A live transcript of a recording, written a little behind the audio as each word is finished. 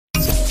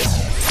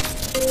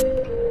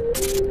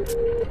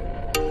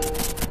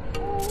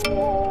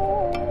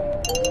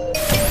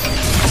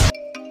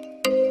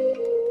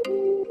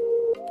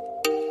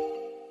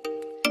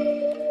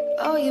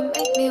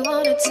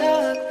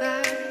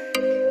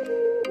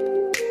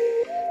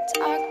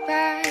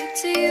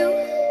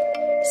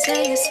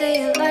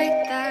say it like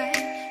that.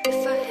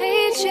 If I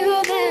hate you,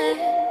 then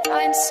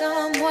find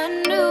someone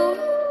new.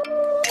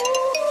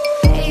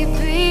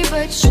 Baby,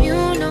 but you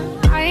know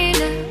I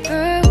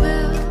never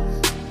will.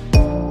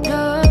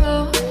 No,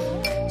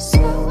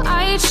 so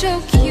I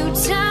choke you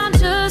down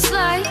just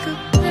like a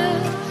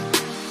pill.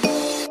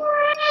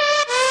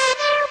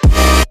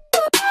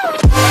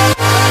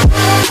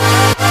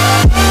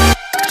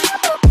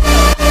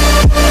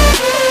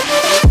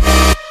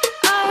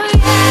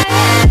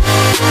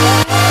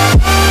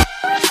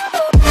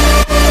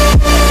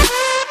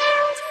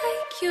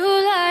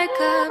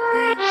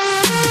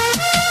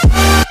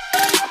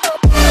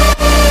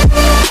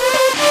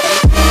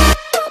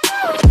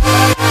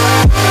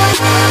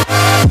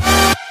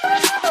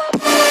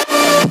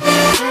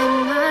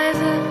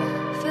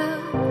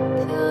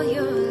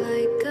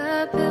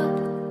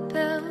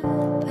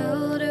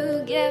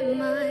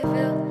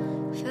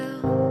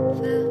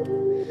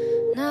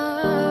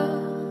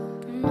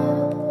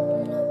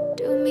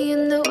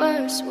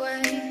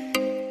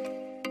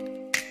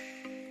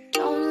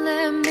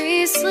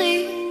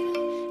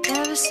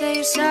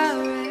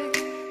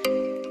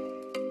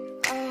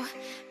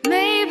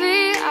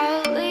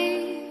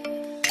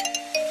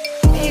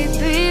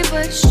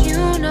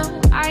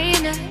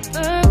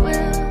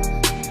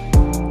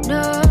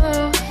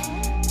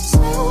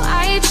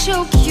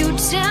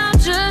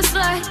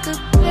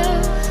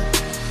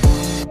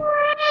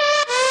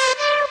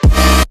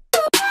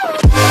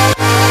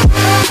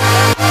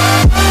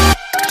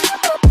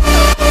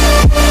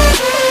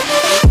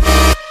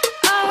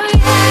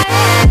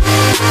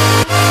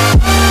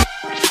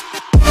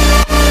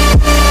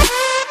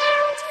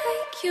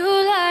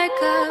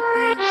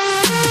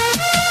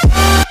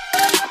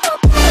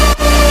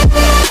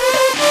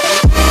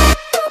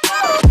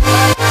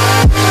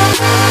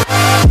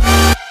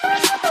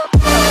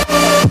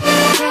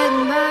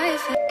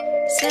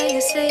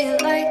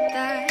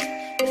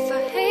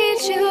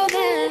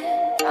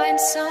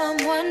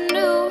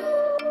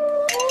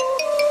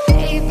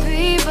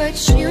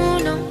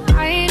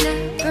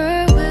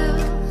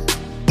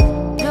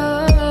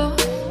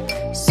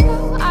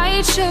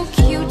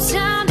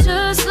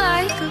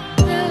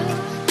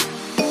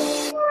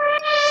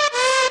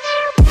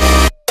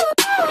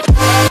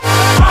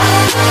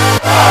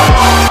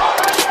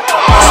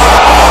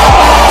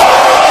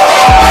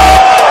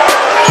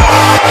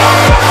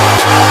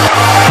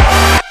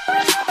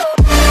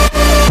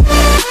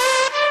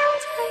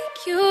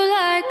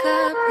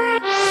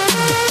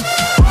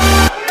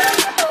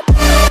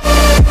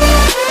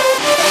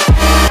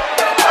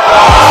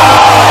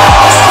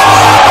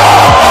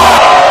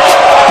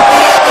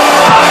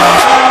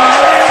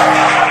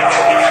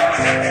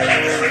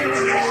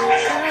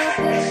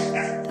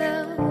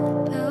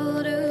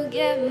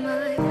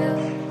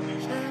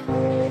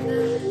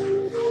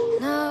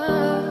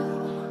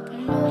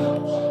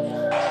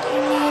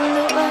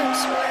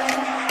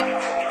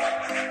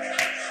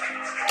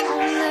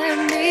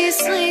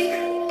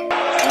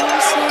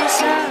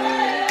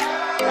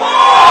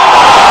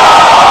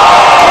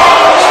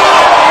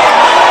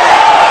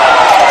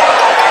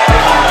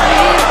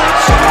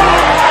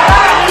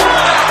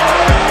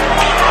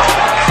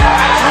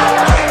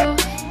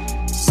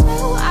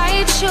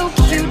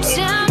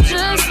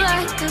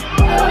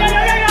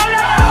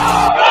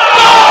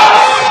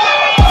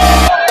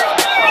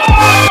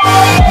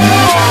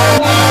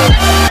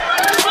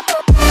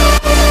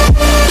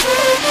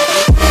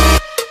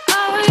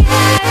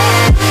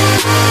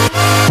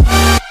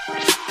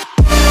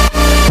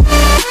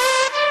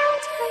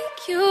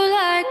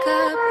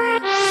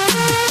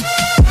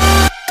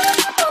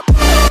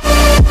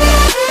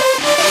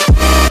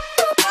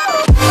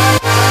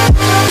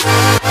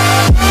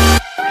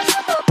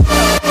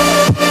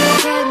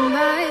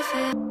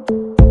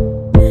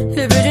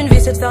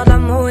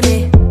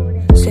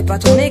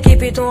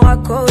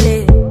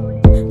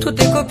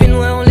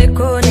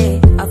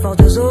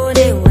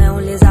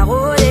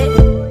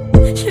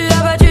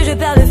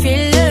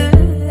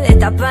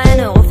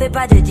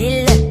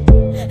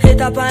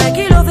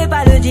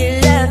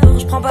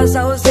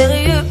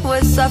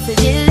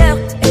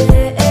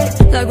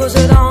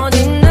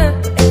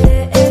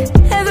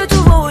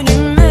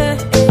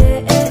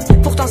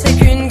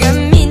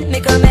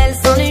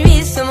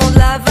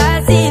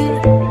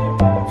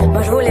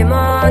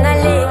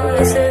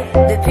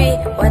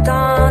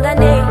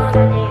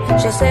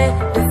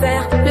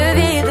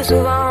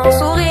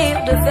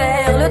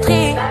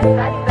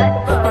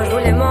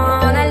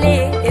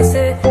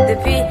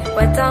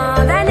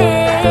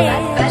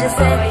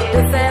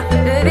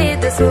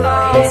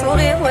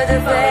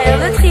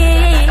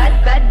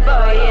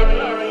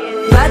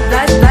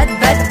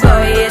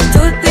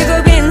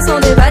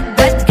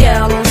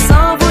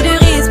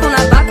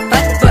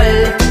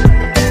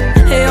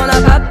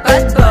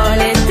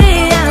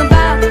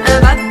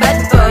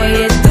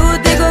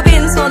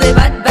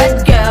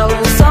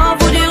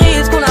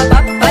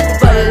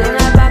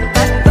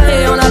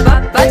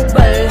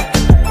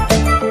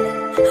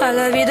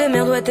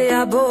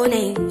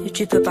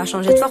 peux pas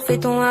changer de forfait,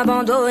 t'ont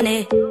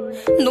abandonné.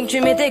 Donc tu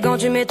mets tes gants,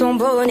 tu mets ton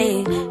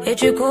bonnet. Et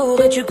tu cours,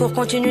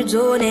 continue de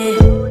zoner.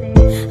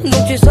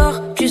 Donc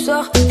tu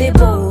sors, t'es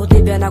beau,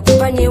 t'es bien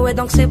accompagné, ouais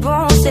donc c'est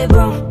bon, c'est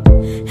bon.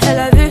 Elle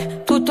a vu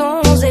tout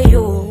ton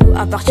zéyo.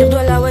 À partir de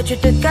là, ouais tu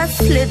te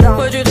casses les dents.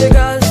 Ouais tu te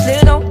casses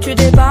les dents, tu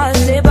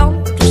dépasses les bancs.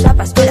 Tout ça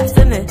parce que la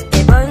femme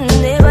est bonne,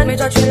 mais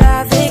toi tu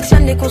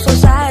l'affectionnes, les consos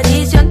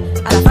s'additionnent.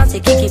 À la fin c'est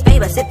qui paye,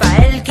 bah c'est pas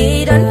elle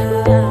qui donne.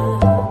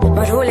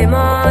 Moi je voulais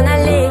m'en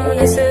aller,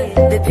 et ce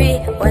depuis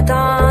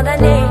tant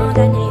d'années.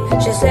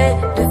 J'essaie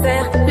de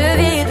faire le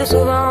vide,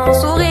 souvent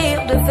sourire,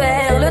 de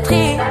faire le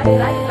tri.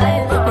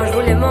 Moi je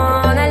voulais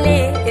m'en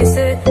aller, et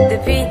ce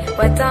depuis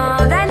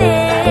tant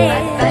d'années.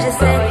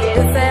 J'essaie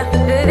de faire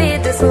le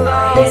vide,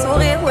 souvent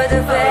sourire, ouais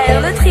de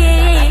faire le tri.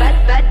 Bad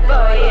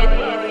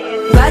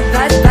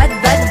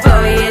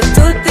boy, et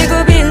toutes tes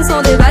copines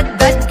sont des bad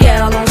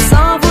girls. On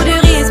s'en fout du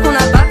risque, on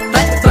n'a pas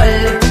de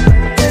bol.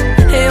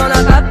 Et on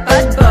n'a pas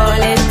de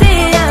bol, et t'es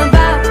un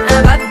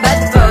bad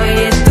boy.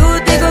 Et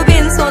toutes tes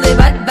copines sont des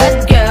bad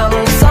girls.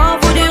 On s'en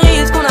fout du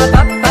risque, on n'a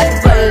pas de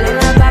bol.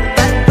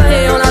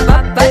 Et on n'a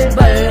pas de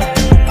bol.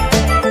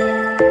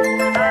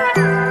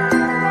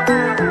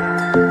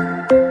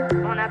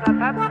 On n'a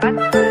pas de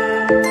bol.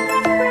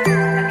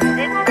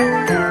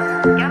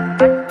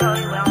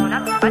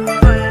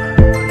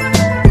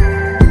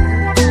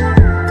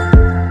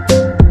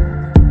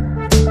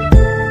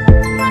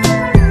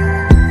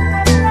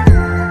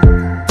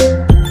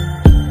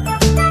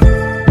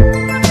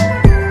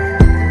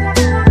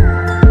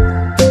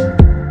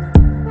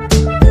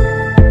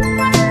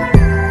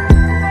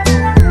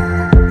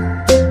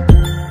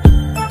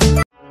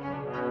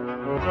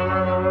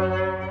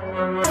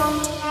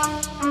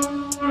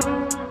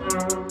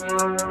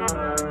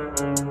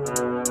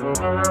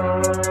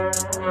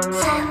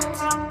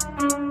 Silence.